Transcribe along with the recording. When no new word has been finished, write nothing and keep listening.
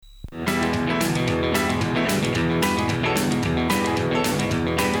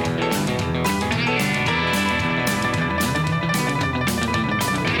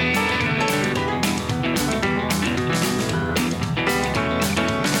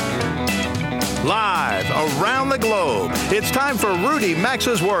Live around the globe, it's time for Rudy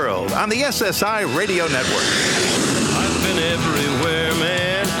Maxa's World on the SSI Radio Network. I've been everywhere,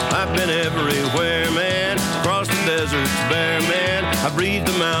 man. I've been everywhere, man. Across the deserts bare, man. I breathed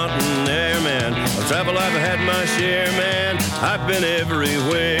the mountain air, man. Of travel I've had my share, man. I've been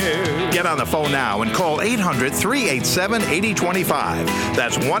everywhere. Get on the phone now and call 800-387-8025.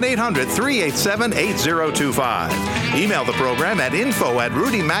 That's 1-800-387-8025. Email the program at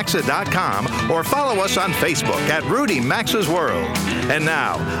info@rudymaxa.com or follow us on Facebook at Rudy Maxa's World. And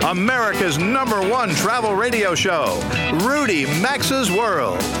now, America's #1 travel radio show, Rudy Maxa's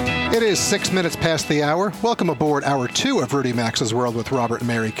World. It is 6 minutes past the hour. Welcome aboard Hour 2 of Rudy Maxa's World with Robert and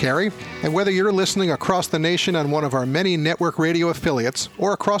Mary Carey. And whether you're listening across the nation on one of our many network radio affiliates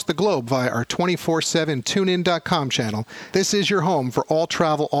or across the globe via our 24/7 tunein.com channel, this is your home for all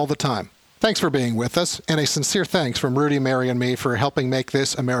travel all the time. Thanks for being with us, and a sincere thanks from Rudy, Mary, and me for helping make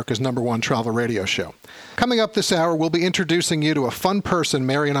this America's #1 travel radio show. Coming up this hour, we'll be introducing you to a fun person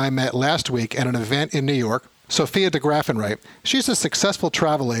Mary and I met last week at an event in New York, Sophia de Graffenright. She's a successful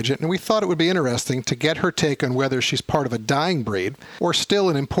travel agent, and we thought it would be interesting to get her take on whether she's part of a dying breed or still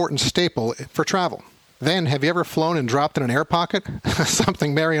an important staple for travel. Then, have you ever flown and dropped in an air pocket?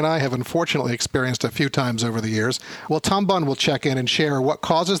 Something Mary and I have unfortunately experienced a few times over the years. Well, Tom Bunn will check in and share what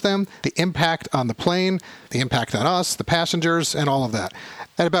causes them, the impact on the plane, the impact on us, the passengers, and all of that.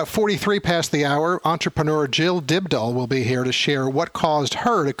 At about 43 past the hour, entrepreneur Jill Dibdahl will be here to share what caused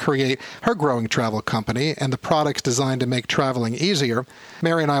her to create her growing travel company and the products designed to make traveling easier.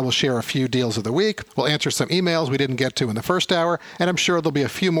 Mary and I will share a few deals of the week. We'll answer some emails we didn't get to in the first hour, and I'm sure there'll be a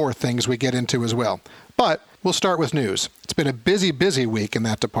few more things we get into as well. But we'll start with news. It's been a busy week in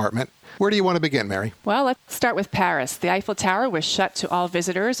that department. Where do you want to begin, Mary? Well, let's start with Paris. The Eiffel Tower was shut to all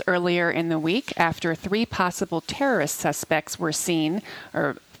visitors earlier in the week after 3 possible terrorist suspects were seen,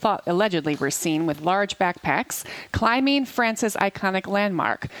 or thought allegedly were seen, with large backpacks climbing France's iconic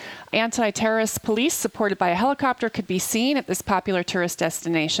landmark. Anti-terrorist police supported by a helicopter could be seen at this popular tourist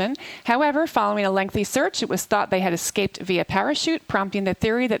destination. However, following a lengthy search, it was thought they had escaped via parachute, prompting the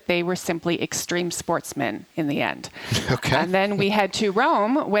theory that they were simply extreme sportsmen in the end. Okay. And then we head to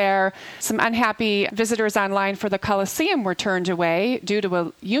Rome, where some unhappy visitors online for the Colosseum were turned away due to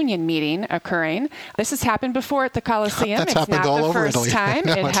a union meeting occurring. This has happened before at the Colosseum. That's it's happened not all the over first Italy. time.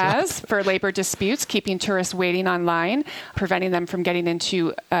 No, It has, for labor disputes, keeping tourists waiting online, preventing them from getting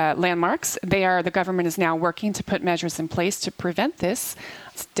into landmarks. The government is now working to put measures in place to prevent this.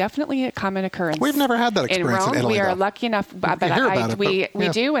 It's definitely a common occurrence. We've never had that experience in Italy. We are though. lucky enough, but we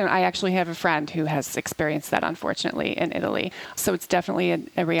do, and I actually have a friend who has experienced that, unfortunately, in Italy. So it's definitely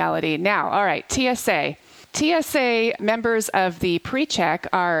a reality. Now, all right, TSA. TSA members of the PreCheck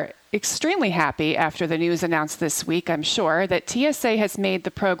are extremely happy after the news announced this week, I'm sure, that TSA has made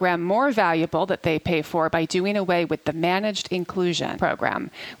the program more valuable that they pay for by doing away with the Managed Inclusion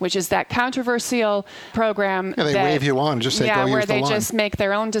program, which is that controversial program they wave you on, just say, go use the line. where they just make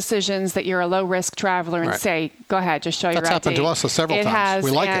their own decisions that you're a low-risk traveler and say, go ahead, just show your ID. That's happened to us several times. It has,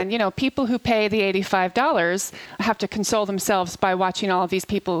 we like and, it. People who pay the $85 have to console themselves by watching all of these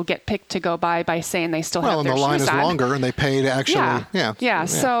people get picked to go by saying they still have their shoes on. Well, and the line is longer, and they pay to actually, Yeah.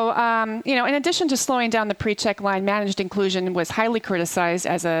 So, in addition to slowing down the PreCheck line, Managed Inclusion was highly criticized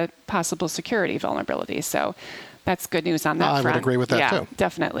as a possible security vulnerability. So that's good news on that front. I would agree with that, too. Yeah,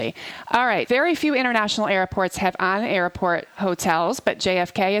 definitely. All right. Very few international airports have on-airport hotels, but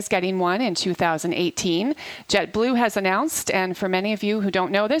JFK is getting one in 2018. JetBlue has announced, and for many of you who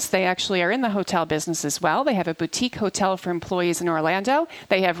don't know this, they actually are in the hotel business as well. They have a boutique hotel for employees in Orlando.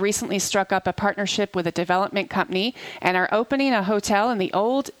 They have recently struck up a partnership with a development company and are opening a hotel in the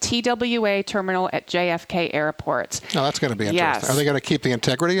old TWA terminal at JFK Airport. Oh, that's going to be interesting. Yes. Are they going to keep the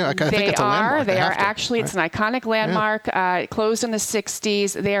integrity? I think it's a landmark. They are. To, actually, right? It's an iconic landmark. It closed in the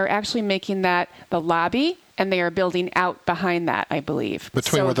 60s. They are actually making that the lobby, and they are building out behind that, I believe.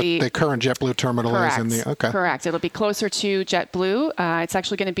 Between where the current JetBlue terminal is and the... Okay. Correct. It'll be closer to JetBlue. It's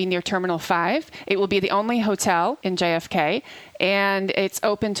actually going to be near Terminal 5. It will be the only hotel in JFK, and it's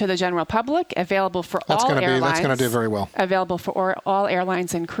open to the general public, available for all airlines. That's going to do very well. Available for all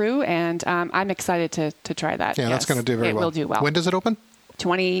airlines and crew, and I'm excited to try that. Yeah, that's going to do very well. It will do well. When does it open?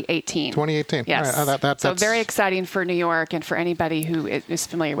 2018. 2018. Yes. All right, so very exciting for New York and for anybody who is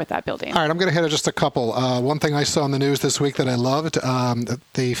familiar with that building. All right, I'm going to hit just a couple. One thing I saw in the news this week that I loved,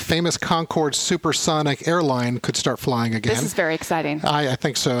 the famous Concorde supersonic airline could start flying again. This is very exciting. I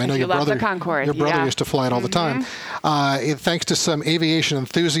think so. I know your brother, your brother used to fly it all the time. Thanks to some aviation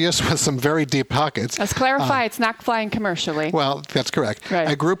enthusiasts with some very deep pockets. Let's clarify, it's not flying commercially. Well, that's correct. Right.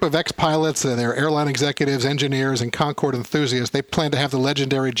 A group of ex-pilots, they're airline executives, engineers, and Concorde enthusiasts, they plan to have the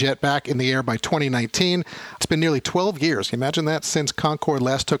legendary jet back in the air by 2019. It's been nearly 12 years. Can you imagine that? Since Concorde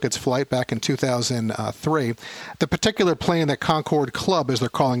last took its flight back in 2003. The particular plane that Concorde Club, as they're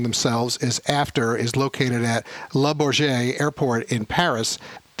calling themselves, is located at Le Bourget Airport in Paris.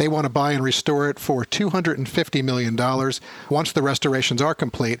 They want to buy and restore it for $250 million. Once the restorations are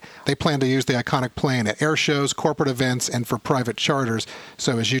complete, they plan to use the iconic plane at air shows, corporate events, and for private charters.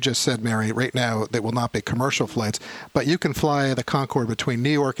 So as you just said, Mary, right now there will not be commercial flights, but you can fly the Concorde between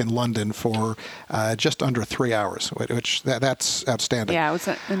New York and London for just under 3 hours, which that's outstanding. Yeah, it was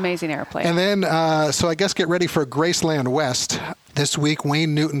an amazing airplane. And then, so I guess get ready for Graceland West. This week,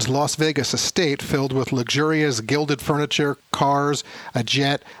 Wayne Newton's Las Vegas estate, filled with luxurious gilded furniture, cars, a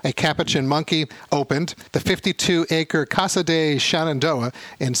jet, a capuchin monkey, opened. The 52-acre Casa de Shenandoah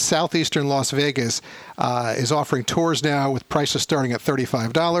in southeastern Las Vegas is offering tours now with prices starting at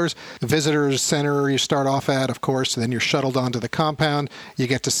 $35. The visitors center you start off at, of course, then you're shuttled onto the compound. You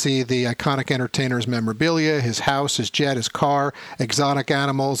get to see the iconic entertainer's memorabilia, his house, his jet, his car, exotic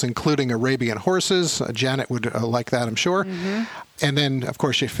animals, including Arabian horses. Janet would like that, I'm sure. Mm-hmm. And then, of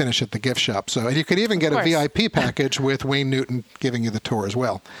course, you finish at the gift shop. So, and you could even get a VIP package with Wayne Newton giving you the tour as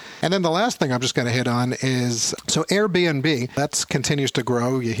well. And then the last thing I'm just going to hit on is, so Airbnb, that continues to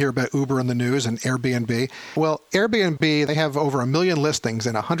grow. You hear about Uber in the news and Airbnb. Well, Airbnb, they have over 1 million listings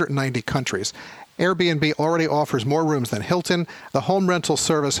in 190 countries. Airbnb already offers more rooms than Hilton. The home rental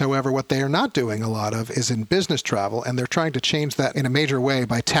service, however, what they are not doing a lot of is in business travel, and they're trying to change that in a major way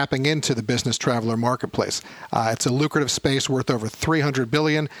by tapping into the business traveler marketplace. It's a lucrative space worth over $300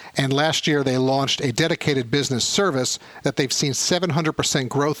 billion, and last year they launched a dedicated business service that they've seen 700%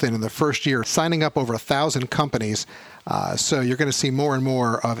 growth in the first year, signing up over 1,000 companies. So you're going to see more and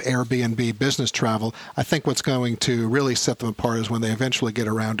more of Airbnb business travel. I think what's going to really set them apart is when they eventually get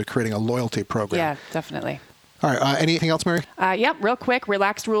around to creating a loyalty program. Yeah, definitely. All right. Anything else, Mary? Yep. Real quick,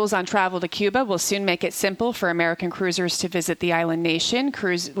 relaxed rules on travel to Cuba will soon make it simple for American cruisers to visit the island nation.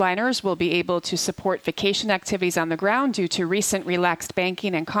 Cruise liners will be able to support vacation activities on the ground due to recent relaxed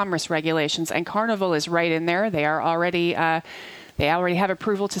banking and commerce regulations. And Carnival is right in there. They already have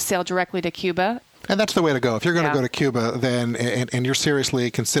approval to sail directly to Cuba. And that's the way to go. If you're going to go to Cuba, then and you're seriously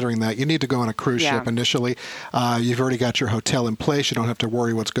considering that, you need to go on a cruise ship initially. You've already got your hotel in place. You don't have to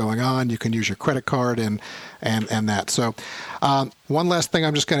worry what's going on. You can use your credit card and that. So one last thing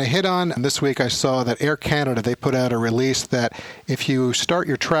I'm just going to hit on. And this week I saw that Air Canada, they put out a release that if you start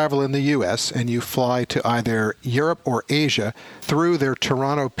your travel in the U.S. and you fly to either Europe or Asia through their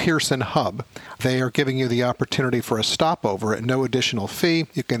Toronto Pearson hub, they are giving you the opportunity for a stopover at no additional fee.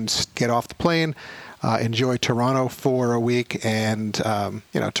 You can get off the plane, enjoy Toronto for a week, and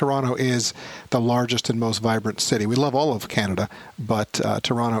Toronto is the largest and most vibrant city. We love all of Canada, but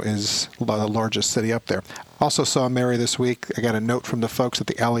Toronto is the largest city up there. Also saw, Mary, this week, I got a note from the folks at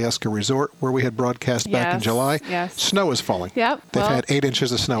the Alyeska Resort where we had broadcast back in July. Yes. Snow is falling. Yep. They've had 8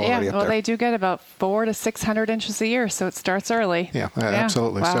 inches of snow already up there. Well, they do get about 400 to 600 inches a year, so it starts early. Yeah,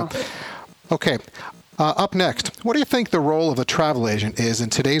 absolutely. Wow. So, okay. Up next, what do you think the role of a travel agent is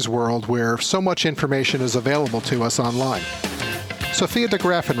in today's world where so much information is available to us online? Sophia de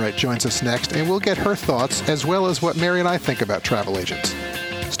Graffenreich joins us next, and we'll get her thoughts as well as what Mary and I think about travel agents.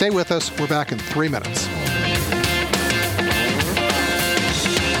 Stay with us. We're back in 3 minutes.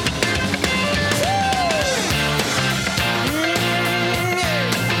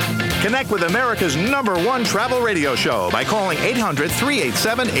 Connect with America's #1 travel radio show by calling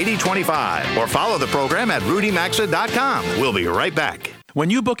 800-387-8025 or follow the program at rudymaxa.com. We'll be right back. When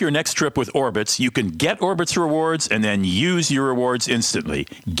you book your next trip with Orbitz, you can get Orbitz rewards and then use your rewards instantly.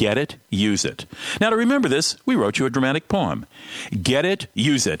 Get it, use it. Now, to remember this, we wrote you a dramatic poem. Get it,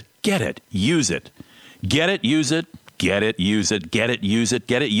 use it. Get it, use it. Get it, use it. Get it, use it, get it, use it,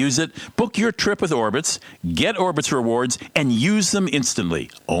 get it, use it. Book your trip with Orbitz, get Orbitz rewards, and use them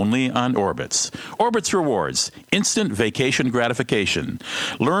instantly, only on Orbitz. Orbitz rewards, instant vacation gratification.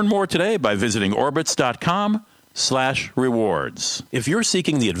 Learn more today by visiting Orbitz.com/rewards. If you're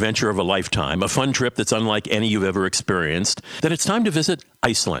seeking the adventure of a lifetime, a fun trip that's unlike any you've ever experienced, then it's time to visit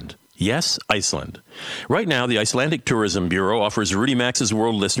Iceland. Yes, Iceland. Right now, the Icelandic Tourism Bureau offers Rudy Max's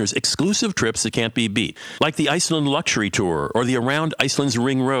World listeners exclusive trips that can't be beat, like the Iceland Luxury Tour or the Around Iceland's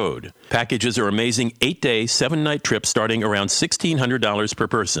Ring Road. Packages are amazing 8-day, 7-night trips starting around $1,600 per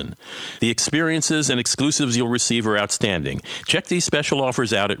person. The experiences and exclusives you'll receive are outstanding. Check these special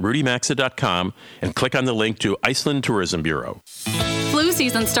offers out at rudymaxa.com and click on the link to Iceland Tourism Bureau. Flu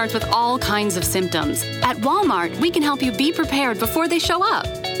season starts with all kinds of symptoms. At Walmart, we can help you be prepared before they show up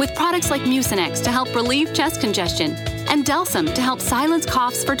with products like Mucinex to help relieve chest congestion and Delsum to help silence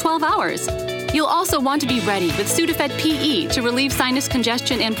coughs for 12 hours. You'll also want to be ready with Sudafed PE to relieve sinus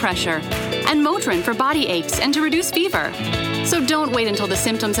congestion and pressure, and Motrin for body aches and to reduce fever. So don't wait until the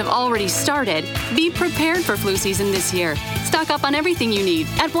symptoms have already started. Be prepared for flu season this year. Stock up on everything you need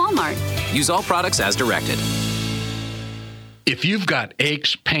at Walmart. Use all products as directed. If you've got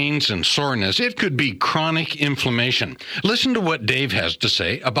aches, pains, and soreness, it could be chronic inflammation. Listen to what Dave has to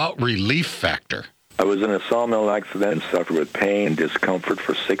say about Relief Factor. I was in a sawmill accident and suffered with pain and discomfort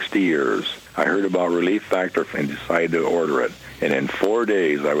for 60 years. I heard about Relief Factor and decided to order it. And in 4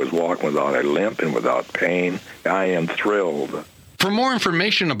 days, I was walking without a limp and without pain. I am thrilled. For more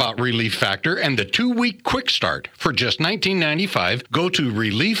information about Relief Factor and the 2-week quick start for just $19.95, go to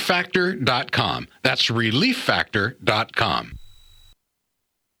ReliefFactor.com. That's ReliefFactor.com.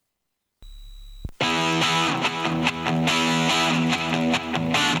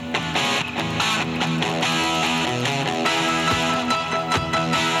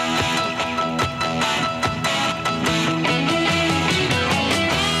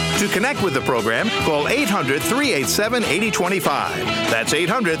 To connect with the program, call 800-387-8025. That's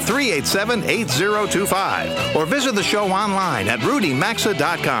 800-387-8025. Or visit the show online at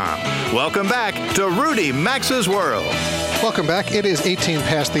RudyMaxa.com. Welcome back to Rudy Maxa's World. Welcome back. It is 18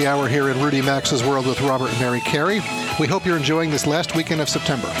 past the hour here in Rudy Maxa's World with Robert and Mary Carey. We hope you're enjoying this last weekend of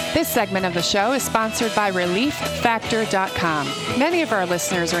September. This segment of the show is sponsored by ReliefFactor.com. Many of our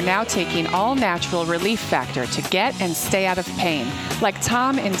listeners are now taking all-natural Relief Factor to get and stay out of pain. Like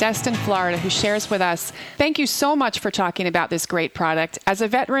Tom in Destin, Florida, who shares with us, "Thank you so much for talking about this great product. As a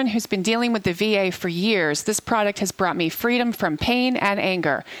veteran who's been dealing with the VA for years, this product has brought me freedom from pain and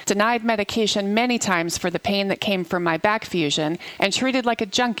anger. Denied medication many times for the pain that came from my back fusion, and treated like a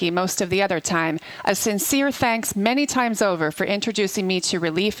junkie most of the other time. A sincere thanks many times over for introducing me to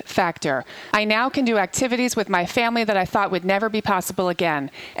Relief Factor. I now can do activities with my family that I thought would never be possible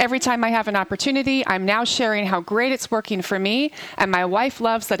again. Every time I have an opportunity, I'm now sharing how great it's working for me, and my wife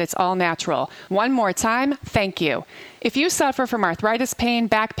loves that it's all natural. One more time, thank you." If you suffer from arthritis pain,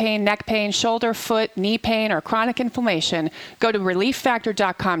 back pain, neck pain, shoulder, foot, knee pain, or chronic inflammation, go to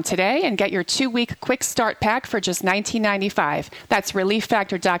ReliefFactor.com today and get your 2-week quick start pack for just $19.95. That's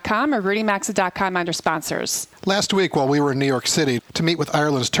ReliefFactor.com or RudyMaxa.com under sponsors. Last week, while we were in New York City to meet with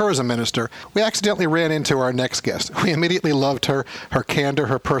Ireland's tourism minister, we accidentally ran into our next guest. We immediately loved her candor,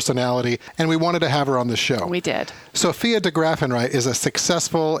 her personality, and we wanted to have her on the show. We did. Sophia de Graffenright is a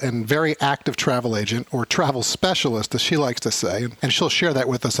successful and very active travel agent, or travel specialist, as she likes to say, and she'll share that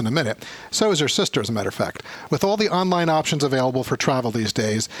with us in a minute. So is her sister, as a matter of fact. With all the online options available for travel these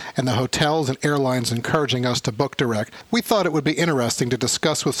days, and the hotels and airlines encouraging us to book direct, we thought it would be interesting to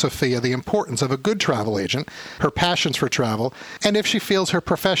discuss with Sophia the importance of a good travel agent, her passions for travel, and if she feels her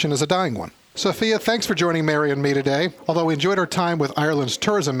profession is a dying one. Sophia, thanks for joining Mary and me today. Although we enjoyed our time with Ireland's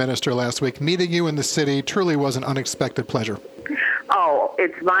tourism minister last week, meeting you in the city truly was an unexpected pleasure. Oh,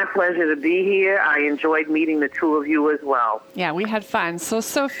 it's my pleasure to be here. I enjoyed meeting the two of you as well. Yeah, we had fun. So,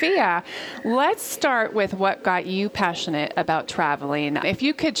 Sophia, let's start with what got you passionate about traveling. If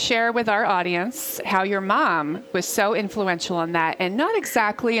you could share with our audience how your mom was so influential in that, and not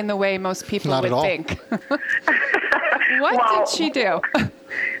exactly in the way most people would think. What did she do?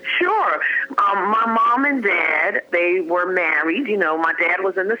 Sure. My mom and dad, they were married. You know, my dad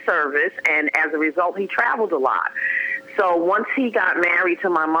was in the service, and as a result, he traveled a lot. So once he got married to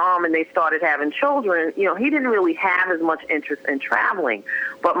my mom and they started having children, you know, he didn't really have as much interest in traveling.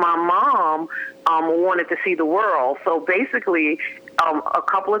 But my mom wanted to see the world. So basically, a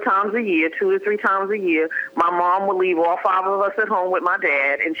couple of times a year, 2 to 3 times a year, my mom would leave all 5 of us at home with my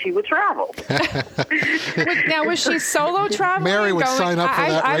dad, and she would travel. Now, was she solo traveling? Mary would sign up for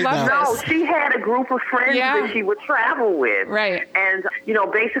that right now. No, she had a group of friends that she would travel with. Right. And, you know,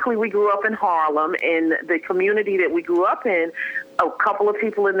 basically we grew up in Harlem, and the community that we grew up in, a couple of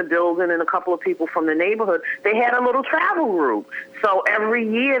people in the building and a couple of people from the neighborhood, they had a little travel group. So every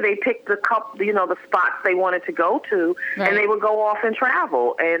year they picked the spots they wanted to go to, and they would go off and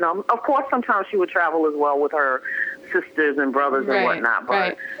travel. And, of course, sometimes she would travel as well with her sisters and brothers and whatnot.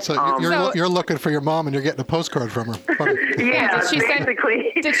 But So you're looking for your mom, and you're getting a postcard from her. Yeah,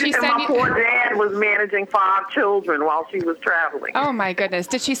 basically. Did she send my poor dad was managing 5 children while she was traveling. Oh, my goodness.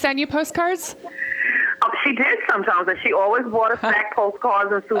 Did she send you postcards? She did sometimes, and she always bought us back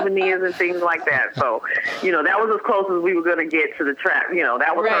postcards and souvenirs and things like that. So, you know, that was as close as we were going to get to the trap. You know,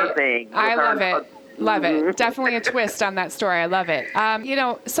 that was her thing. I love it. Love it. Definitely a twist on that story. I love it. You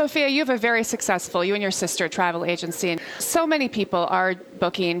know, Sophia, you have a very successful, you and your sister, travel agency. And so many people are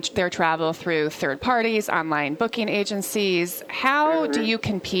booking their travel through third parties, online booking agencies. How do you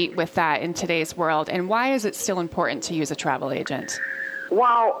compete with that in today's world? And why is it still important to use a travel agent?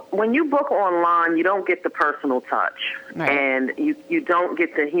 Well, when you book online, you don't get the personal touch, and you don't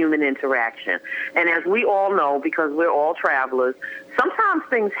get the human interaction. And as we all know, because we're all travelers, sometimes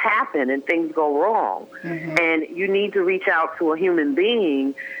things happen and things go wrong, and you need to reach out to a human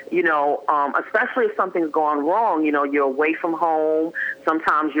being, especially if something's gone wrong. You're away from home.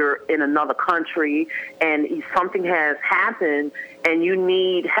 Sometimes you're in another country, and something has happened, and you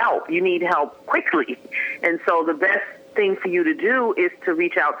need help. You need help quickly. And so the best thing for you to do is to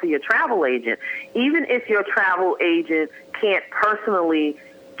reach out to your travel agent. Even if your travel agent can't personally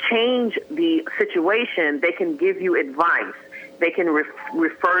change the situation, they can give you advice. They can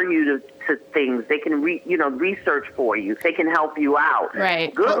refer you to things. They can research for you. They can help you out.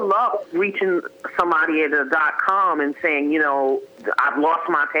 Right. Good luck reaching somebody at a .com and saying, I've lost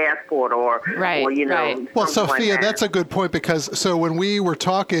my passport or Well, Sophia, that's a good point, because when we were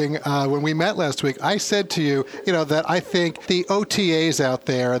talking, when we met last week, I said to you, that I think the OTAs out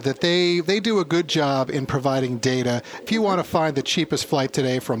there, that they do a good job in providing data. If you want to find the cheapest flight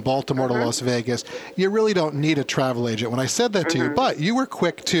today from Baltimore to Las Vegas, you really don't need a travel agent. When I said that to you, but you were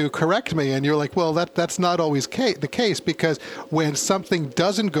quick to correct me, and you're like, well, that's not always the case, because when something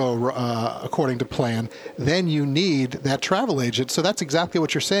doesn't go according to plan, then you need that travel agent. So that's exactly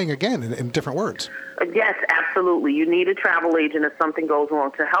what you're saying, again, in different words. Yes, absolutely. You need a travel agent if something goes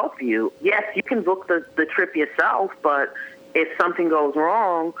wrong to help you. Yes, you can book the trip yourself, but if something goes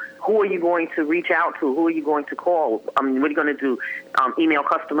wrong, who are you going to reach out to? Who are you going to call? What are you going to do? Email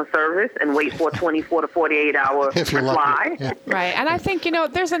customer service and wait for a 24 to 48-hour reply? Yeah. Right. And I think,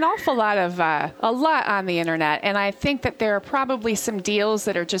 there's an awful lot on the internet, and I think that there are probably some deals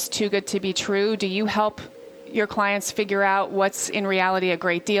that are just too good to be true. Do you help your clients figure out what's in reality a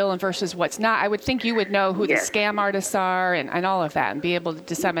great deal and versus what's not? I would think you would know who the scam artists are and all of that, and be able to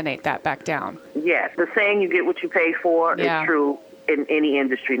disseminate that back down. Yes. The saying, you get what you pay for, is true in any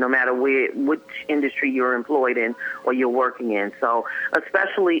industry, no matter which industry you're employed in or you're working in. So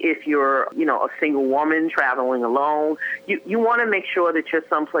especially if you're, a single woman traveling alone, you want to make sure that you're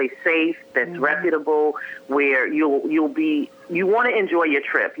someplace safe, that's reputable, where you want to enjoy your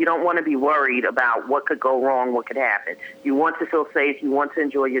trip. You don't want to be worried about what could go wrong, what could happen. You want to feel safe. You want to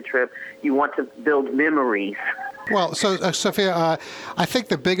enjoy your trip. You want to build memories. Well, so, Sophia, I think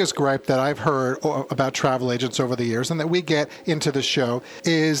the biggest gripe that I've heard about travel agents over the years, and that we get into the show,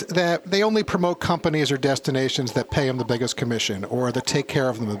 is that they only promote companies or destinations that pay them the biggest commission or that take care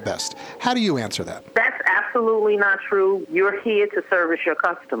of them the best. How do you answer that? That's absolutely not true. You're here to service your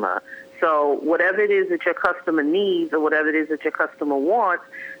customer. So whatever it is that your customer needs or whatever it is that your customer wants,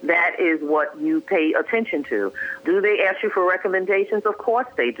 that is what you pay attention to. Do they ask you for recommendations? Of course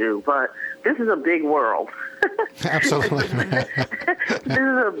they do, but this is a big world. Absolutely. This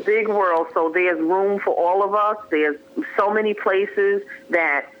is a big world, so there's room for all of us. There's so many places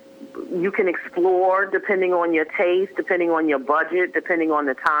that you can explore depending on your taste, depending on your budget, depending on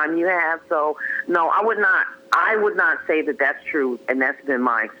the time you have. So, no, I would not say that that's true, and that's been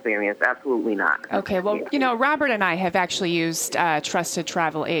my experience. Absolutely not. Okay, well, Robert and I have actually used trusted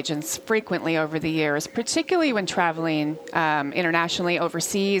travel agents frequently over the years, particularly when traveling internationally,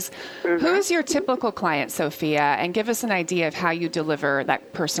 overseas. Who's your typical client, Sophia? And give us an idea of how you deliver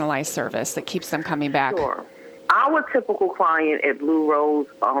that personalized service that keeps them coming back. Sure. Our typical client at Blue Rose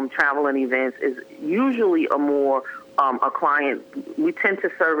Travel and Events is usually a client. We tend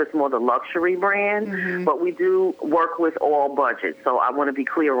to service more the luxury brand, but we do work with all budgets. So I want to be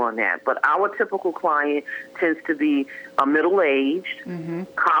clear on that. But our typical client tends to be a middle-aged,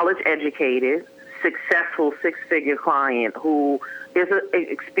 college-educated, successful six-figure client who is an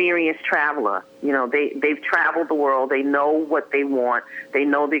experienced traveler. They've traveled the world. They know what they want. They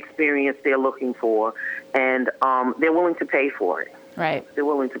know the experience they're looking for, and they're willing to pay for it. Right. They're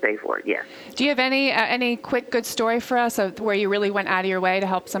willing to pay for it, yes. Do you have any quick good story for us of where you really went out of your way to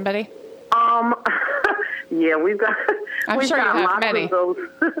help somebody? Yeah, we've got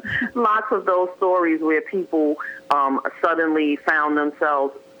lots of those stories where people suddenly found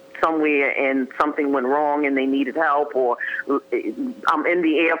themselves somewhere and something went wrong and they needed help, or I'm in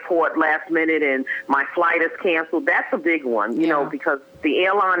the airport last minute and my flight is canceled. That's a big one, because the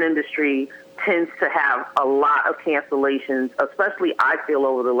airline industry tends to have a lot of cancellations, especially I feel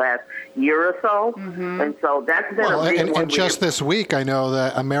over the last year or so. And so that's been a big one. And just this week, I know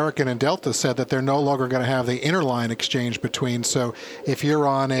that American and Delta said that they're no longer going to have the interline exchange between. So if you're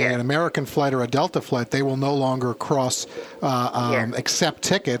on an American flight or a Delta flight, they will no longer accept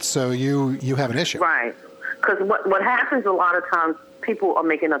tickets. So you have an issue. Right. Because what happens a lot of times, people are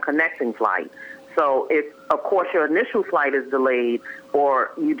making a connecting flight. So if, of course, your initial flight is delayed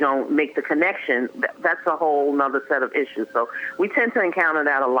or you don't make the connection, that's a whole nother set of issues. So we tend to encounter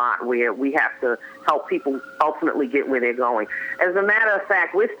that a lot where we have to help people ultimately get where they're going. As a matter of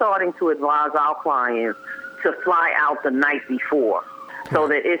fact, we're starting to advise our clients to fly out the night before so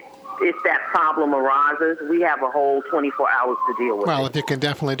that if that problem arises, we have a whole 24 hours to deal with it. Well, you can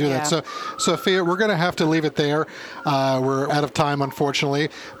definitely do that. So, Sophia, we're going to have to leave it there. We're out of time, unfortunately.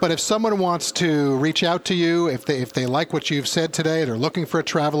 But if someone wants to reach out to you, if they like what you've said today, they're looking for a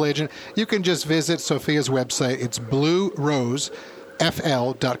travel agent, you can just visit Sophia's website. It's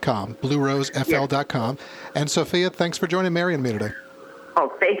bluerosefl.com, bluerosefl.com. And Sophia, thanks for joining Mary and me today.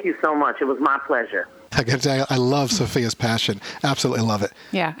 Oh, thank you so much. It was my pleasure. I got to tell you, I love Sophia's passion. Absolutely love it.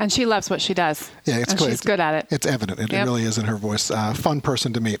 Yeah, and she loves what she does. Yeah, it's good. She's good at it. It's evident. It really is in her voice. Fun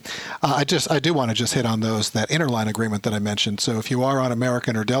person to meet. I do want to just hit on that interline agreement that I mentioned. So if you are on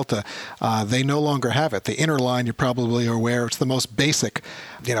American or Delta, they no longer have it. The interline, you probably are aware, it's the most basic,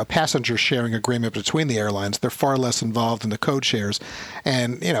 passenger sharing agreement between the airlines. They're far less involved in the code shares,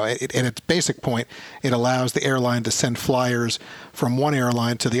 and at its basic point, it allows the airline to send flyers from one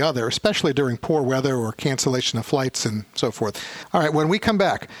airline to the other, especially during poor weather or cancellation of flights and so forth. All right, when we come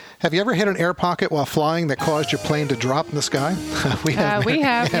back, have you ever hit an air pocket while flying that caused your plane to drop in the sky? We have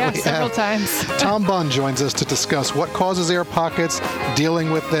several times. Tom Bunn joins us to discuss what causes air pockets,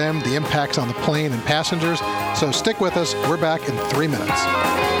 dealing with them, the impacts on the plane and passengers. So stick with us. We're back in 3 minutes.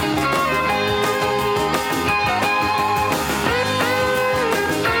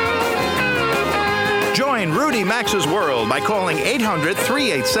 Join Rudy Maxa's World by calling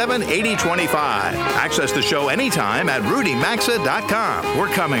 800-387-8025. Access the show anytime at rudymaxa.com. We're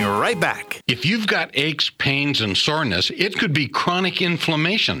coming right back. If you've got aches, pains, and soreness, it could be chronic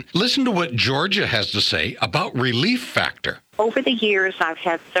inflammation. Listen to what Georgia has to say about Relief Factor. Over the years, I've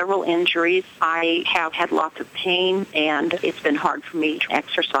had several injuries. I have had lots of pain, and it's been hard for me to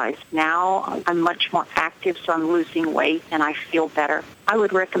exercise. Now, I'm much more active, so I'm losing weight, and I feel better. I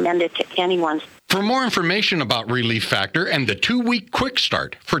would recommend it to anyone. For more information about Relief Factor and the 2-week quick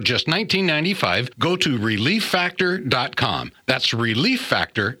start for just $19.95, go to ReliefFactor.com. That's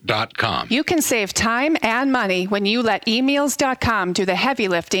ReliefFactor.com. You can save time and money when you let eMeals.com do the heavy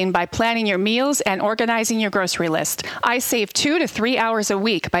lifting by planning your meals and organizing your grocery list. I save 2 to 3 hours a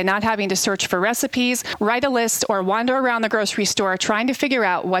week by not having to search for recipes, write a list, or wander around the grocery store trying to figure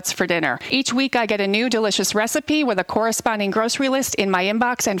out what's for dinner. Each week I get a new delicious recipe with a corresponding grocery list in my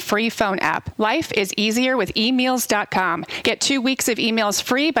inbox and free phone app. Life is easier with eMeals.com. Get 2 weeks of emails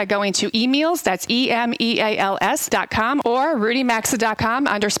free by going to eMeals, that's EMEALS.com, or RudyMaxa.com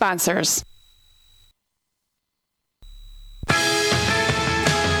under sponsors.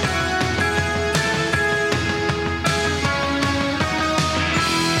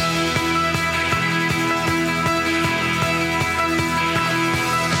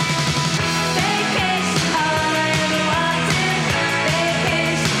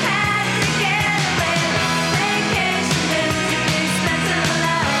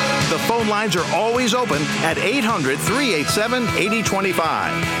 Phone lines are always open at 800-387-8025.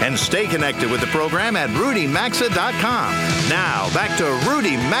 And stay connected with the program at rudymaxa.com. Now, back to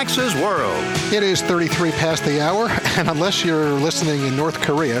Rudy Maxa's World. It is 33 past the hour, and unless you're listening in North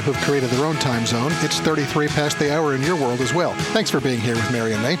Korea, who've created their own time zone, it's 33 past the hour in your world as well. Thanks for being here with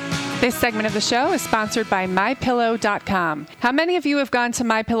Mary and me. This segment of the show is sponsored by MyPillow.com. How many of you have gone to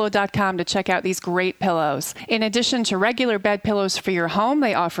MyPillow.com to check out these great pillows? In addition to regular bed pillows for your home,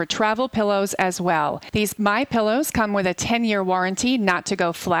 they offer travel pillows as well. These MyPillows come with a 10-year warranty not to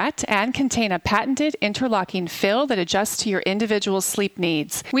go flat and contain a patented interlocking fill that adjusts to your individual sleep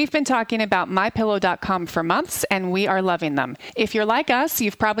needs. We've been talking about MyPillow.com for months, and we are loving them. If you're like us,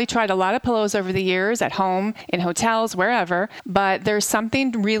 you've probably tried a lot of pillows over the years at home, in hotels, wherever, but there's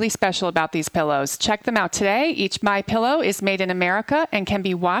something really special about these pillows. Check them out today. Each MyPillow is made in America and can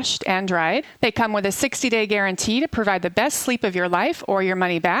be washed and dried. They come with a 60-day guarantee to provide the best sleep of your life or your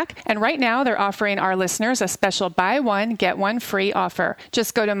money back. And right now, they're offering our listeners a special buy one, get one free offer.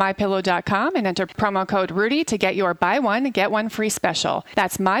 Just go to MyPillow.com and enter promo code Rudy to get your buy one, get one free special.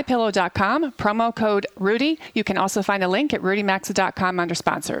 That's MyPillow.com, promo code Rudy. You can also find a link at RudyMaxa.com under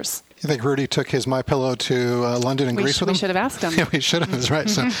sponsors. You think Rudy took his MyPillow to London and Greece with him? We should have asked him. Yeah, we should have. That's right.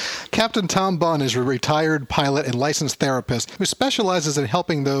 So, Captain Tom Bunn is a retired pilot and licensed therapist who specializes in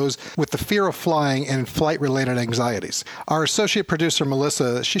helping those with the fear of flying and flight-related anxieties. Our associate producer,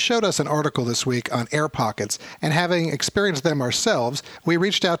 Melissa, she showed us an article this week on air pockets, and having experienced them ourselves, we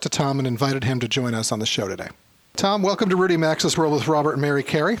reached out to Tom and invited him to join us on the show today. Tom, welcome to Rudy Maxa's World with Robert and Mary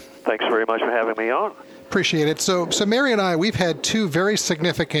Carey. Thanks very much for having me on. Appreciate it. So Mary and I, we've had two very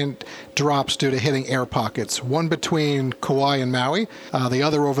significant drops due to hitting air pockets, one between Kauai and Maui, the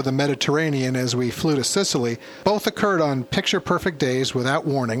other over the Mediterranean as we flew to Sicily. Both occurred on picture-perfect days without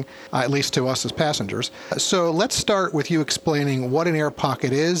warning, at least to us as passengers. So let's start with you explaining what an air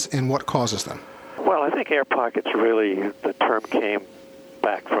pocket is and what causes them. Well, I think air pockets really, the term came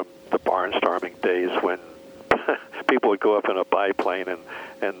back from the barnstorming days when people would go up in a biplane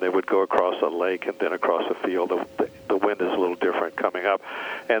and they would go across a lake and then across a field. The wind is a little different coming up,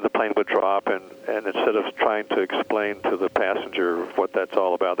 and the plane would drop, and instead of trying to explain to the passenger what that's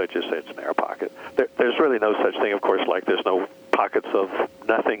all about, they just say it's an air pocket. There's really no such thing, of course, like there's no pockets of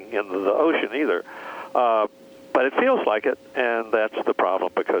nothing in the ocean either. But it feels like it, and that's the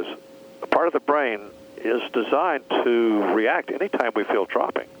problem, because a part of the brain is designed to react anytime we feel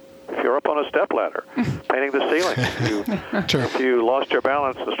dropping. If you're up on a stepladder, painting the ceiling, if you lost your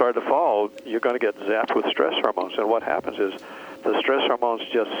balance and started to fall, you're going to get zapped with stress hormones. And what happens is the stress hormones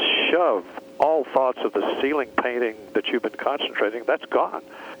just shove all thoughts of the ceiling painting that you've been concentrating, that's gone.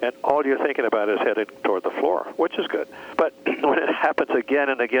 And all you're thinking about is heading toward the floor, which is good. But when it happens again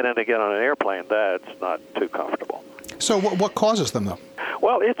and again and again on an airplane, that's not too comfortable. So what causes them, though?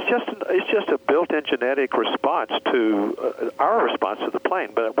 Well, it's just a built-in genetic response to our response to the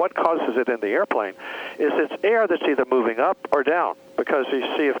plane. But what causes it in the airplane is it's air that's either moving up or down. Because you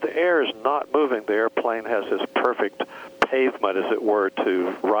see, if the air is not moving, the airplane has this perfect pavement, as it were,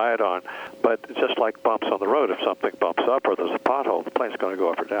 to ride on. But just like bumps on the road, if something bumps up or there's a pothole, the plane's going to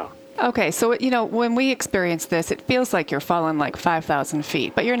go up or down. Okay, so, when we experience this, it feels like you're falling like 5,000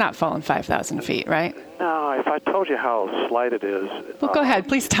 feet, but you're not falling 5,000 feet, right? No, if I told you how slight it is... Well, go ahead.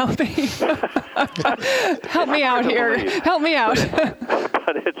 Please tell me. Help me out here. Help me out.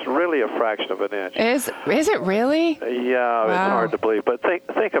 But it's really a fraction of an inch. Is it really? Yeah, wow. It's hard to believe. But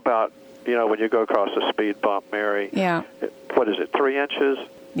think about, when you go across a speed bump, Mary. Yeah. What is it, 3 inches?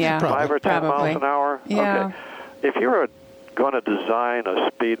 Yeah. 5 or 10 miles an hour? Yeah. Okay. If you're going to design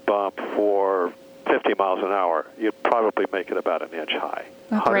a speed bump for 50 miles an hour, you'd probably make it about an inch high.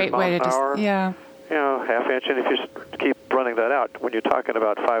 A great way to yeah. Half inch. And if you keep running that out, when you're talking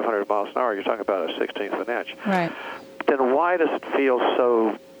about 500 miles an hour, you're talking about a 16th of an inch. Right. Then why does it feel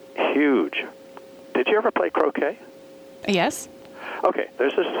so huge? Did you ever play croquet? Yes. Okay,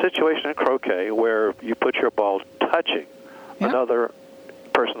 there's a situation in croquet where you put your ball touching another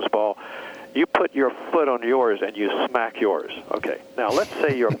person's ball. You put your foot on yours and you smack yours. Okay, now let's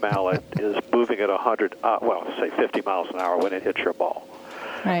say your mallet is moving at 50 miles an hour when it hits your ball.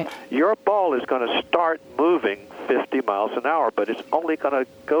 Right. Your ball is going to start moving 50 miles an hour, but it's only going to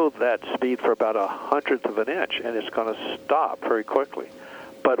go that speed for about 1/100th of an inch, and it's going to stop very quickly.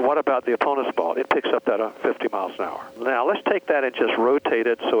 But what about the opponent's ball? It picks up that 50 miles an hour. Now, let's take that and just rotate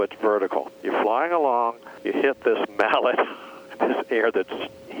it so it's vertical. You're flying along, you hit this mallet, this air that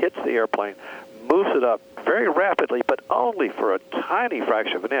hits the airplane, moves it up very rapidly, but only for a tiny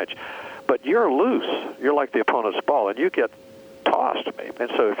fraction of an inch. But you're loose. You're like the opponent's ball, and you get tossed, maybe. And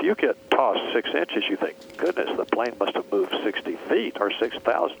so if you get tossed 6 inches, you think, goodness, the plane must have moved 60 feet or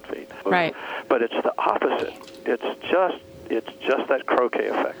 6,000 feet. Right. But it's the opposite. It's just that croquet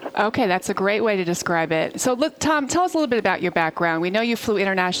effect. Okay, that's a great way to describe it. So, look, Tom, tell us a little bit about your background. We know you flew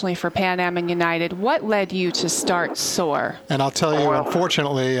internationally for Pan Am and United. What led you to start SOAR? And I'll tell you,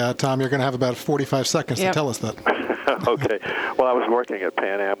 unfortunately, Tom, you're going to have about 45 seconds to tell us that. Okay. Well, I was working at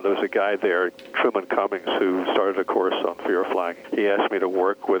Pan Am. There was a guy there, Truman Cummings, who started a course on fear of flying. He asked me to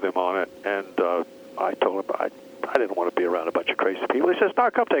work with him on it, and I told him I didn't want to be around a bunch of crazy people. He says, no,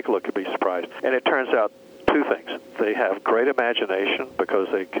 come take a look. You'll be surprised. And it turns out two things. They have great imagination because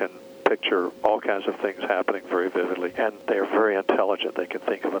they can picture all kinds of things happening very vividly, and they're very intelligent. They can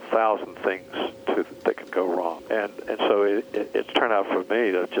think of 1,000 things that can go wrong. And so it's turned out for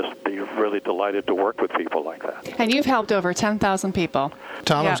me to just be really delighted to work with people like that. And you've helped over 10,000 people.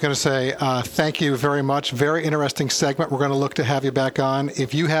 Tom, I was going to say thank you very much. Very interesting segment. We're going to look to have you back on.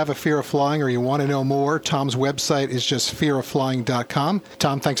 If you have a fear of flying or you want to know more, Tom's website is just fearofflying.com.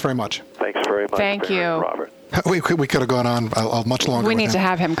 Tom, thanks very much. Thanks very much. Thank you, Robert. We could have gone on much longer. We need to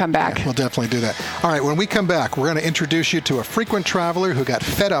have him come back. Yeah, we'll definitely do that. All right, when we come back, we're going to introduce you to a frequent traveler who got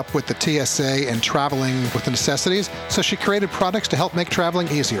fed up with the TSA and traveling with the necessities, so she created products to help make traveling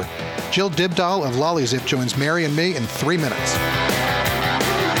easier. Jill Dibdahl of LollyZip joins Mary and me in 3 minutes.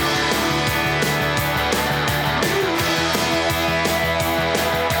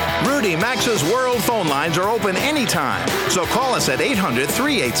 Rudy Maxa's World phone lines are open anytime, so call us at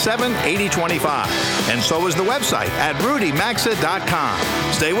 800-387-8025. And so is the website at rudymaxa.com.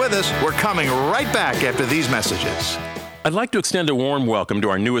 Stay with us. We're coming right back after these messages. I'd like to extend a warm welcome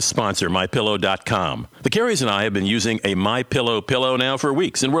to our newest sponsor, MyPillow.com. The Carries and I have been using a MyPillow pillow now for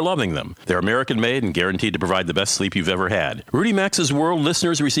weeks, and we're loving them. They're American-made and guaranteed to provide the best sleep you've ever had. Rudy Max's World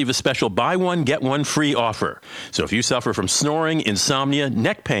listeners receive a special buy one, get one free offer. So if you suffer from snoring, insomnia,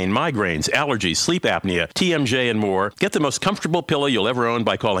 neck pain, migraines, allergies, sleep apnea, TMJ, and more, get the most comfortable pillow you'll ever own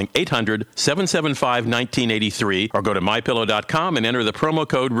by calling 800-775-1983 or go to MyPillow.com and enter the promo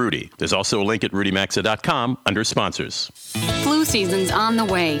code Rudy. There's also a link at RudyMaxa.com under sponsors. Flu season's on the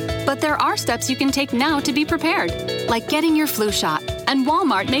way, but there are steps you can take now to be prepared, like getting your flu shot. And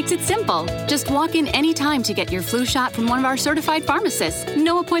Walmart makes it simple. Just walk in anytime to get your flu shot from one of our certified pharmacists.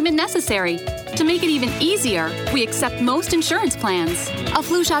 No appointment necessary. To make it even easier, we accept most insurance plans. A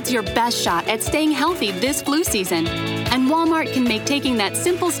flu shot's your best shot at staying healthy this flu season. And Walmart can make taking that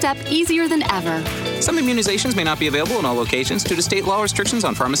simple step easier than ever. Some immunizations may not be available in all locations due to state law restrictions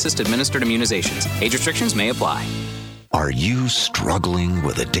on pharmacist-administered immunizations. Age restrictions may apply. Are you struggling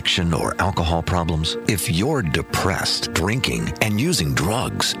with addiction or alcohol problems? If you're depressed, drinking, and using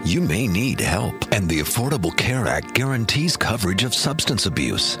drugs, you may need help. And the Affordable Care Act guarantees coverage of substance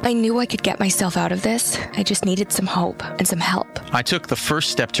abuse. I knew I could get myself out of this. I just needed some hope and some help. I took the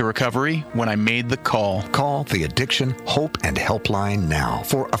first step to recovery when I made the call. Call the Addiction, Hope, and Helpline now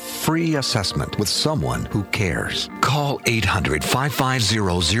for a free assessment with someone who cares. Call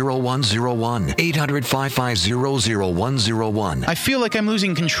 800-550-0101. 800-550-0101. I feel like I'm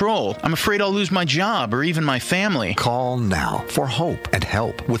losing control. I'm afraid I'll lose my job or even my family. Call now for hope and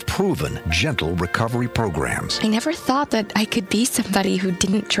help with proven, gentle recovery programs. I never thought that I could be somebody who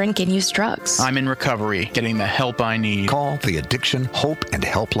didn't drink and use drugs. I'm in recovery, getting the help I need. Call the Addiction, Hope, and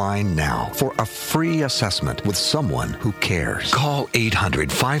Helpline now for a free assessment with someone who cares. Call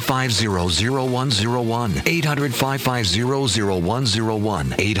 800-550-0101.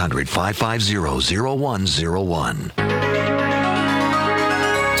 800-550-0101. 800-550-0101.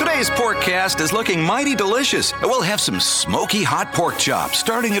 Today's Porkcast is looking mighty delicious. We'll have some smoky hot pork chops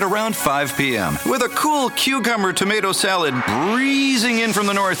starting at around 5 p.m. with a cool cucumber tomato salad breezing in from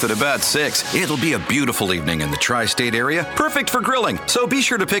the north at about 6. It'll be a beautiful evening in the tri-state area, perfect for grilling. So be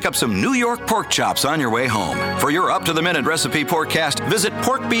sure to pick up some New York pork chops on your way home. For your up-to-the-minute recipe Porkcast, visit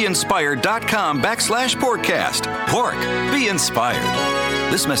porkbeinspired.com/Porkcast. Pork, be inspired.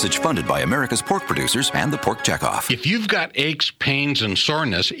 This message funded by America's pork producers and the Pork Checkoff. If you've got aches, pains, and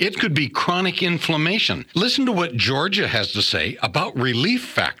soreness, it could be chronic inflammation. Listen to what Georgia has to say about Relief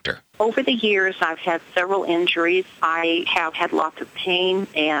Factor. Over the years, I've had several injuries. I have had lots of pain,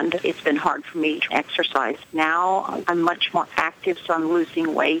 and it's been hard for me to exercise. Now, I'm much more active, so I'm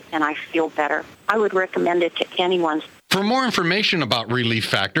losing weight, and I feel better. I would recommend it to anyone. For more information about Relief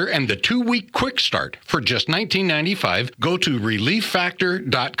Factor and the 2-week quick start for just $19.95, go to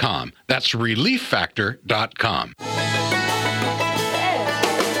ReliefFactor.com. That's ReliefFactor.com.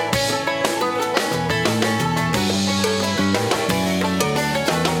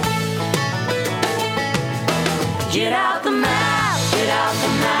 Get out the map,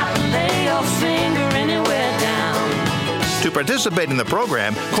 and lay your finger anywhere down. To participate in the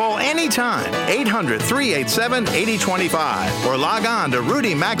program, call anytime, 800-387-8025, or log on to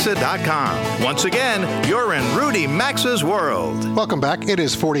RudyMaxa.com. Once again, you're in Rudy Maxa's World. Welcome back. It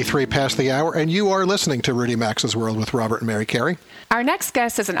is 43 past the hour, and you are listening to Rudy Maxa's World with Robert and Mary Carey. Our next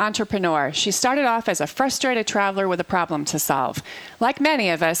guest is an entrepreneur. She started off as a frustrated traveler with a problem to solve. Like many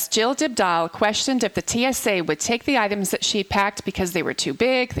of us, Jill Dibdahl questioned if the TSA would take the items that she packed because they were too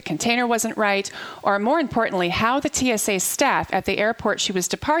big, the container wasn't right, or more importantly, how the TSA staff at the airport she was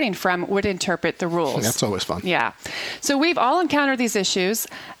departing from would interpret the rules. That's always fun. Yeah. So we've all encountered these issues,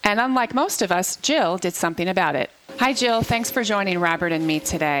 and unlike most of us, Jill did something about it. Hi, Jill. Thanks for joining Robert and me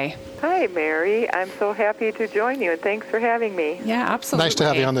today. Hi, Mary. I'm so happy to join you, and thanks for having me. Yeah, absolutely. Nice to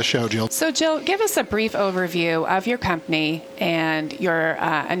have you on the show, Jill. So, Jill, give us a brief overview of your company and your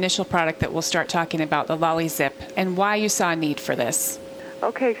initial product that we'll start talking about, the Lolly Zip, and why you saw a need for this.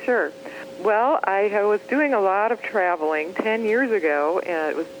 Okay, sure. Well, I was doing a lot of traveling 10 years ago,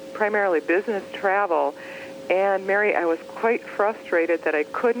 and it was primarily business travel. And, Mary, I was quite frustrated that I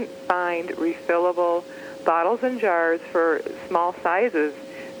couldn't find refillable bottles and jars for small sizes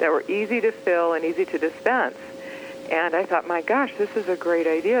that were easy to fill and easy to dispense. And I thought, my gosh, this is a great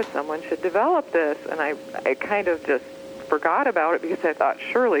idea. Someone should develop this. And I kind of just forgot about it because I thought,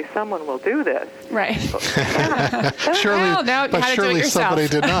 surely someone will do this. Right. Surely somebody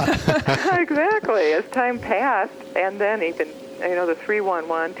did not. Exactly. As time passed, and then even, the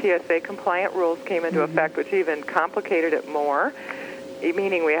 311 TSA compliant rules came into effect, which even complicated it more,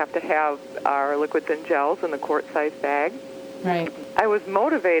 meaning we have to have our liquids and gels in the quart-size bag. Right. I was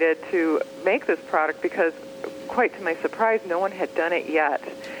motivated to make this product because quite to my surprise, no one had done it yet.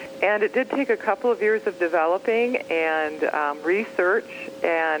 And it did take a couple of years of developing and research,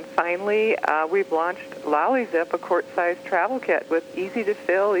 and finally we've launched LollyZip, a quart-sized travel kit with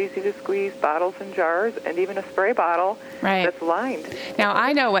easy-to-fill, easy-to-squeeze bottles and jars, and even a spray bottle that's lined. Now,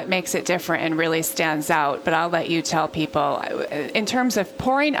 I know what makes it different and really stands out, but I'll let you tell people. In terms of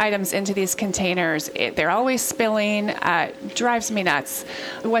pouring items into these containers, they're always spilling. Drives me nuts.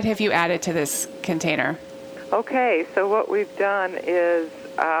 What have you added to this container? Okay, so what we've done is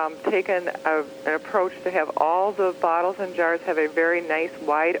taken an approach to have all the bottles and jars have a very nice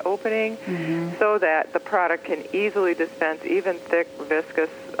wide opening so that the product can easily dispense even thick,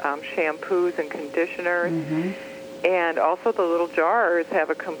 viscous shampoos and conditioners. And also the little jars have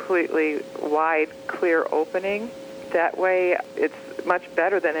a completely wide, clear opening. That way it's much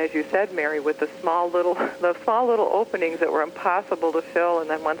better than, as you said, Mary, with the small little openings that were impossible to fill, and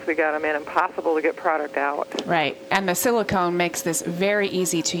then once we got them in, impossible to get product out. Right, and the silicone makes this very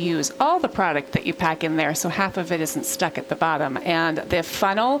easy to use. All the product that you pack in there, so half of it isn't stuck at the bottom. And the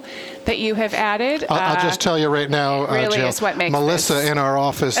funnel that you have added... I'll just tell you right now, really Jill, is what makes Melissa this. In our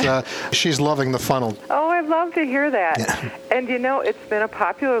office, she's loving the funnel. Oh, I'd love to hear that. Yeah. And you know, it's been a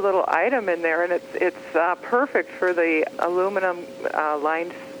popular little item in there, and it's perfect for the aluminum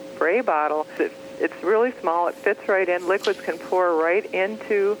lined spray bottle. It's really small. It fits right in. Liquids can pour right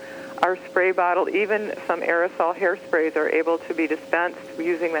into our spray bottle. Even some aerosol hairsprays are able to be dispensed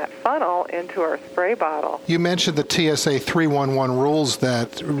using that funnel into our spray bottle. You mentioned the TSA 311 rules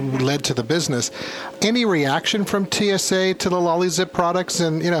that led to the business. Any reaction from TSA to the LollyZip products,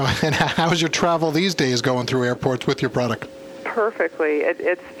 and and how's your travel these days going through airports with your product? Perfectly.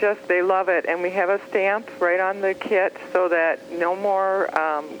 It's just, they love it. And we have a stamp right on the kit so that no more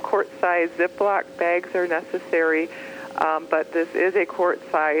quart-sized Ziploc bags are necessary. But this is a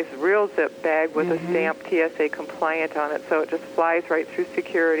quart-sized real zip bag with a stamp TSA compliant on it, so it just flies right through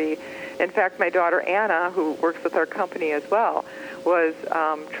security. In fact, my daughter Anna, who works with our company as well, was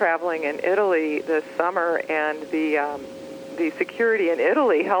traveling in Italy this summer, and the security in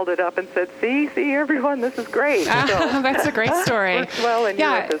Italy held it up and said, see everyone, this is great. So, that's a great story. Works well in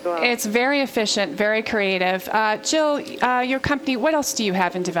Europe as well. It's very efficient, very creative. Jill, your company, what else do you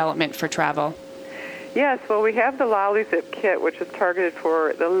have in development for travel? Yes, well, we have the LollyZip kit, which is targeted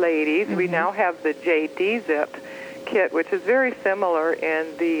for the ladies. We now have the JD Zip kit, which is very similar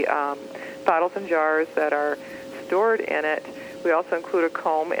in the bottles and jars that are stored in it. We also include a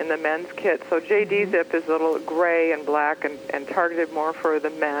comb in the men's kit. So JD Zip is a little gray and black and targeted more for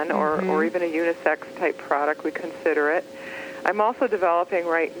the men or even a unisex type product, we consider it. I'm also developing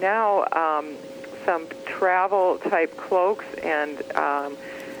right now some travel type cloaks and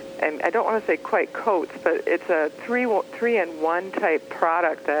I don't want to say quite coats, but it's a three-in-one type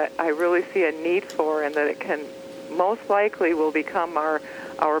product that I really see a need for, and that it can most likely will become our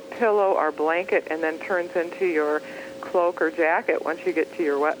pillow, our blanket, and then turns into your cloak or jacket once you get to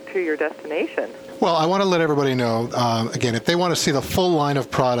your destination. Well, I want to let everybody know, again, if they want to see the full line of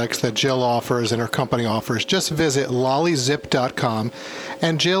products that Jill offers and her company offers, just visit LollyZip.com.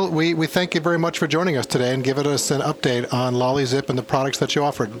 And Jill, we thank you very much for joining us today and giving us an update on LollyZip and the products that you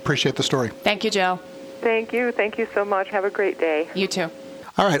offered. Appreciate the story. Thank you, Jill. Thank you. Thank you so much. Have a great day. You too.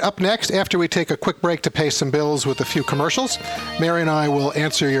 All right, up next, after we take a quick break to pay some bills with a few commercials, Mary and I will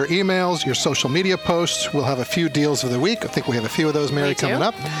answer your emails, your social media posts. We'll have a few deals of the week. I think we have a few of those, Mary, coming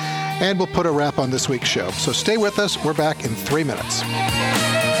up. And we'll put a wrap on this week's show. So stay with us. We're back in 3 minutes.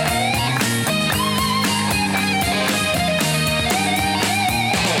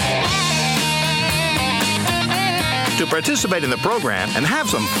 To participate in the program and have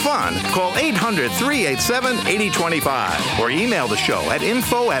some fun, call 800-387-8025 or email the show at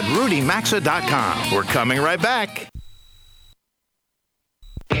info@rudymaxa.com. We're coming right back.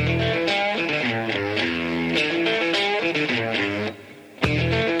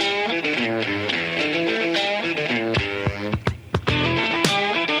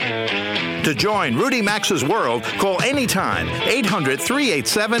 To join Rudy Maxa's World, call anytime,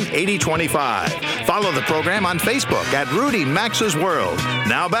 800-387-8025. Follow the program on Facebook at Rudy Maxa's World.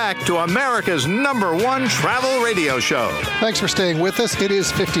 Now back to America's #1 travel radio show. Thanks for staying with us. It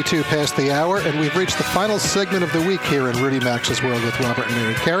is 52 past the hour, and we've reached the final segment of the week here in Rudy Maxa's World with Robert and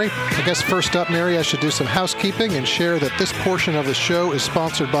Mary Carey. I guess first up, Mary, I should do some housekeeping and share that this portion of the show is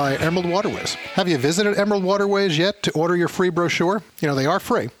sponsored by Emerald Waterways. Have you visited Emerald Waterways yet to order your free brochure? They are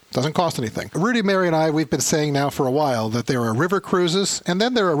free. Doesn't cost anything. Rudy, Mary, and I, we've been saying now for a while that there are river cruises, and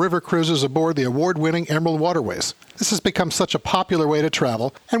then there are river cruises aboard the award-winning Emerald Waterways. This has become such a popular way to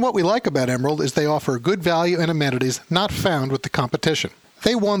travel, and what we like about Emerald is they offer good value and amenities not found with the competition.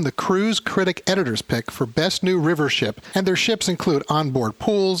 They won the Cruise Critic Editor's Pick for Best New River Ship, and their ships include onboard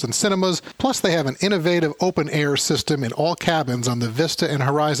pools and cinemas, plus they have an innovative open-air system in all cabins on the Vista and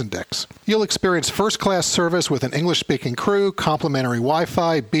Horizon decks. You'll experience first-class service with an English-speaking crew, complimentary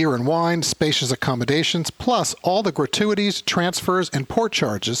Wi-Fi, beer and wine, spacious accommodations, plus all the gratuities, transfers, and port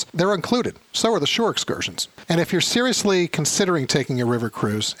charges. They're included. So are the shore excursions. And if you're seriously considering taking a river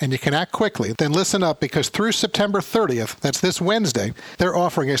cruise and you can act quickly, then listen up, because through September 30th, that's this Wednesday, they're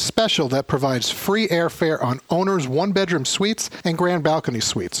offering a special that provides free airfare on owners' one-bedroom suites and grand balcony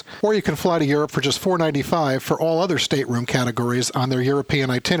suites. Or you can fly to Europe for just $4.95 for all other stateroom categories on their European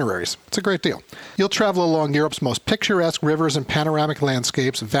itineraries. It's a great deal. You'll travel along Europe's most picturesque rivers and panoramic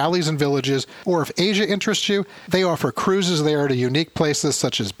landscapes, valleys and villages, or if Asia interests you, they offer cruises there to unique places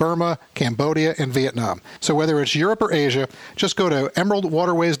such as Burma, Cambodia, and Vietnam. So whether it's Europe or Asia, just go to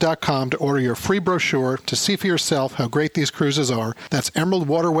emeraldwaterways.com to order your free brochure to see for yourself how great these cruises are. That's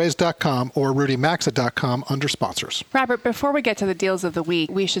emeraldwaterways.com or rudymaxa.com under sponsors. Robert, before we get to the deals of the week,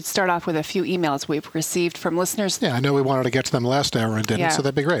 we should start off with a few emails we've received from listeners. Yeah, I know we wanted to get to them last hour and didn't, so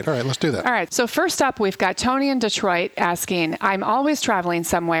that'd be great. All right, let's do that. All right, so first up, we've got Tony in Detroit asking, I'm always traveling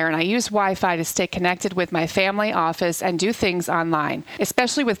somewhere and I use Wi-Fi to stay connected with my family, office, and do things online,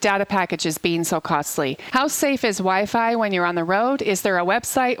 especially with data packages being so costly. How safe is Wi-Fi when you're on the road? Is there a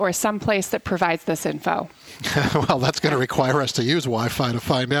website or some place that provides this info? Well, that's going to require us to use Wi-Fi to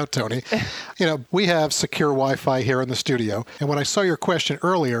find out, Tony. You know, we have secure Wi-Fi here in the studio, and when I saw your question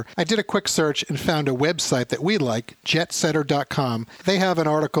earlier, I did a quick search and found a website that we like, jetsetter.com. They have an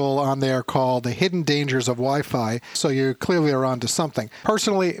article on there called The Hidden Dangers of Wi-Fi, so you clearly are onto something.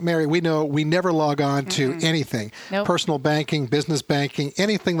 Personally, Mary, we know we never log on to anything. Nope. Personal banking, business banking,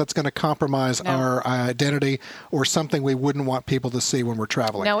 anything that's going to compromise our identity or something we wouldn't want people to see when we're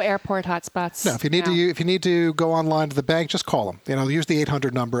traveling. No airport hotspots. No, if you need to go online to the bank, just call them. You know, use the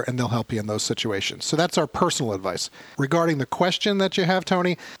 800 number and they'll help you in those situations. So that's our personal advice. Regarding the question that you have,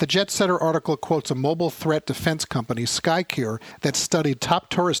 Tony, the JetSetter article quotes a mobile threat defense company, SkyCure, that studied top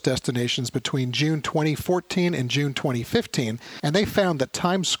tourist destinations between June 2014 and June 2015, and they found that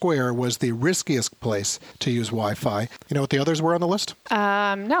Times Square was the riskiest place to use Wi-Fi. You know what the others were on the list?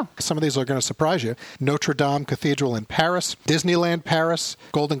 No. Some of these are going to surprise you. Notre Dame Cathedral in Paris, Disneyland Paris,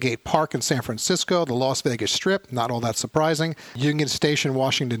 Golden Gate Park in San Francisco, the Las Vegas Strip, not all that surprising, Union Station,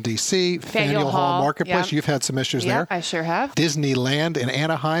 Washington, D.C., Faneuil Hall Marketplace. Yep. You've had some issues there. I sure have. Disneyland in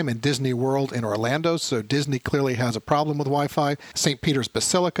Anaheim and Disney World in Orlando, so Disney clearly has a problem with Wi-Fi. St. Peter's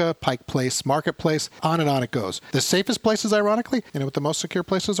Basilica, Pike Place Marketplace, on and on it goes. The safest places, ironically, you know what the most secure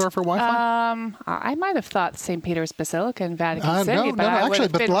places are for Wi-Fi? I might have thought St. Peter's Basilica in Vatican City, no, actually,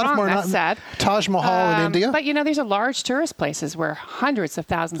 but a lot of them are not. Sad. Taj Mahal in India. But, you know, these are large tourist places where hundreds of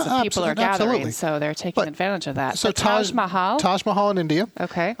thousands of people are gathering, so they're taking advantage of that. So Taj Mahal? Taj Mahal in India.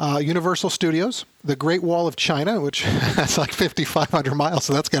 Okay. Universal Studios. The Great Wall of China, which that's like 5,500 miles,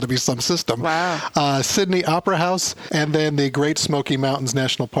 so that's got to be some system. Wow. Sydney Opera House, and then the Great Smoky Mountains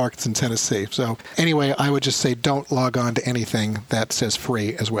National Park in Tennessee. So anyway, I would just say don't log on to anything that says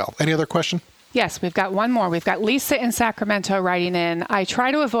free as well. Any other question? Yes, we've got one more. We've got Lisa in Sacramento writing in, I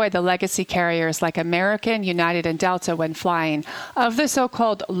try to avoid the legacy carriers like American, United, and Delta when flying. Of the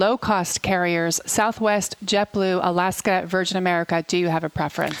so-called low-cost carriers, Southwest, JetBlue, Alaska, Virgin America, do you have a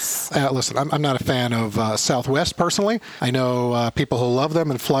preference? Listen, I'm not a fan of Southwest personally. I know people who love them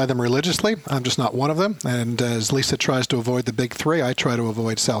and fly them religiously. I'm just not one of them. And as Lisa tries to avoid the big three, I try to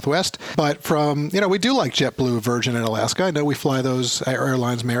avoid Southwest. But we do like JetBlue, Virgin, and Alaska. I know we fly those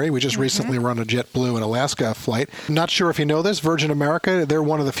airlines, Mary. We just recently run a JetBlue and Alaska flight. I'm not sure if you know this, Virgin America, they're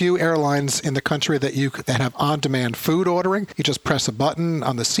one of the few airlines in the country that have on-demand food ordering. You just press a button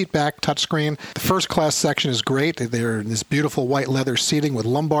on the seat back touchscreen. The first class section is great. They're in this beautiful white leather seating with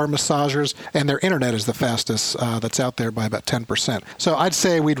lumbar massagers, and their internet is the fastest that's out there by about 10%. So I'd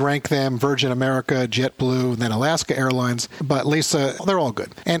say we'd rank them Virgin America, JetBlue, and then Alaska Airlines. But Lisa, they're all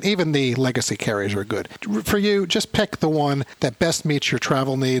good. And even the legacy carriers are good. For you, just pick the one that best meets your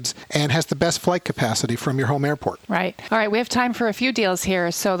travel needs and has the best flight capacity from your home airport. Right. All right, we have time for a few deals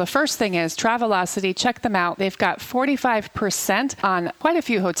here. So the first thing is Travelocity. Check them out. They've got 45% on quite a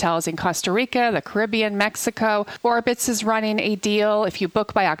few hotels in Costa Rica, the Caribbean, Mexico. Orbitz is running a deal if you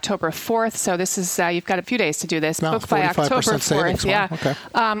book by October 4th. So this is, you've got a few days to do this. No, book by October 4th. Savings. Yeah. Wow. Okay.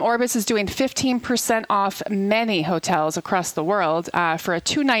 Orbitz is doing 15% off many hotels across the world for a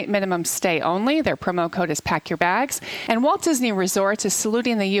 2-night minimum stay only. Their promo code is Pack Your Bags. And Walt Disney Resort is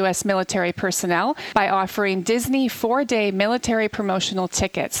saluting the U.S. military personnel by offering Disney 4-day military promotional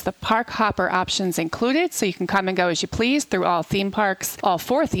tickets. The park hopper options included, so you can come and go as you please through all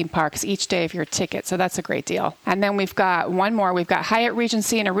 4 theme parks each day of your ticket. So that's a great deal. And then we've got one more. We've got Hyatt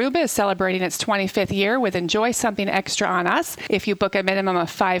Regency in Aruba is celebrating its 25th year with Enjoy Something Extra on Us. If you book a minimum of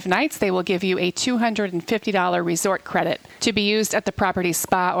 5 nights, they will give you a $250 resort credit to be used at the property's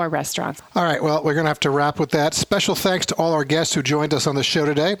spa or restaurants. All right, well, we're going to have to wrap with that. Special thanks to all our guests who joined us on the show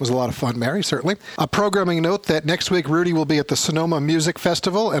today. It was a lot of fun, Mary, certainly. A programming note that next week Rudy will be at the Sonoma Music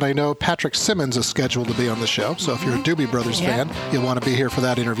Festival, and I know Patrick Simmons is scheduled to be on the show, so if you're a Doobie Brothers fan, you'll want to be here for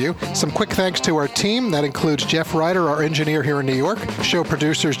that interview. Some quick thanks to our team. That includes Jeff Ryder, our engineer here in New York, show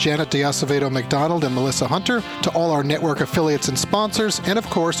producers Janet D'Acevedo McDonald and Melissa Hunter, to all our network affiliates and sponsors, and of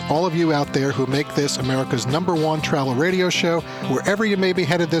course, all of you out there who make this America's #1 travel radio show. Wherever you may be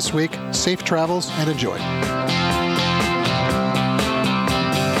headed this week, safe travels and enjoy.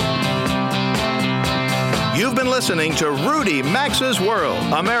 You've been listening to Rudy Maxa's World,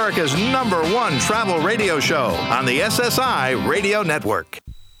 America's #1 travel radio show on the SSI Radio Network.